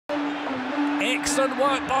Excellent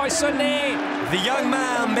work by Sane. The young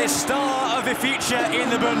man, the star of the future in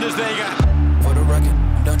the Bundesliga. For the record,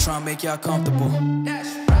 I'm done trying to make y'all comfortable.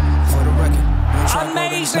 For the record,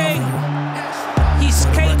 amazing! He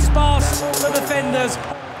skates past the defenders.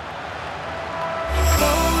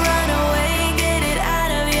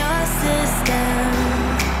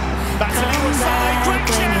 Back to Leroy Sane, great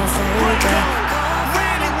chance, great goal,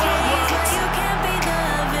 really well worked.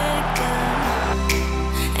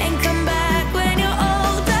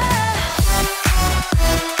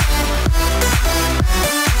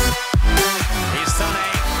 Here's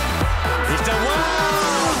Sane, he's done well!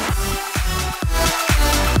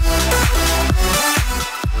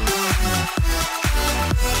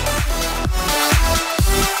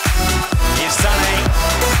 Here's Sane,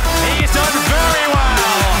 he's done very well!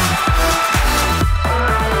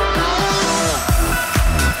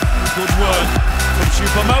 Good work from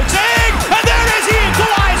Choupo-Moting, and there is the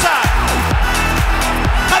equaliser!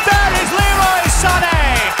 And there is Leroy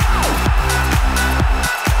Sane!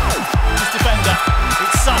 This defender,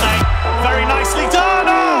 it's Sane, very nicely done!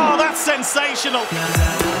 Oh, that's sensational!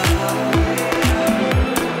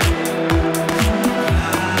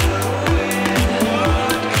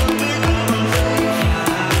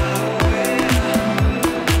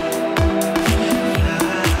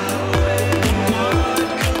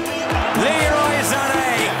 Leroy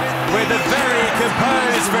Sane with a very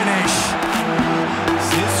composed finish.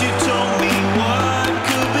 Since you told me what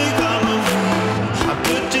could become of me, I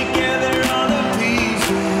put together all the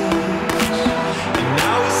pieces, and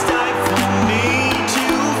now it's time for me to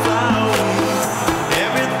fly away.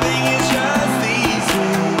 Everything is just easy.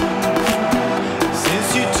 Since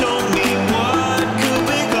you told me what could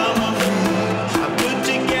become of me, I put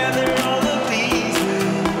together all the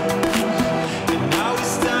pieces, and now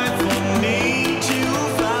it's time for me to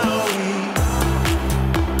fly away.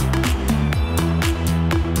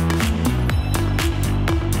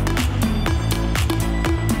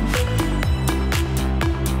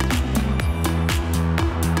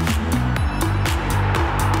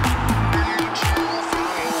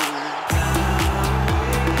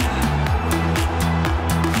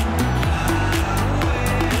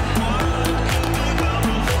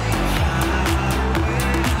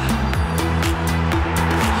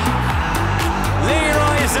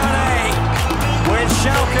 Leroy Sane with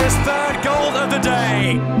Schalke's third goal of the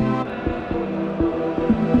day.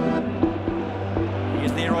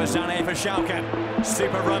 Here's Leroy Sane for Schalke.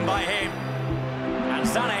 Super run by him. And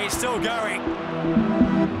Sane is still going.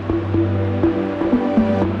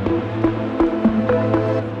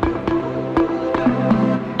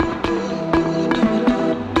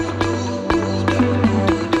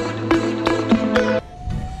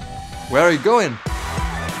 Where are you going?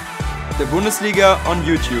 The Bundesliga on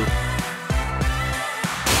YouTube.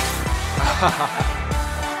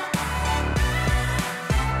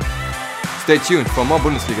 Stay tuned for more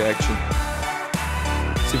Bundesliga action.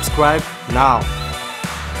 Subscribe now.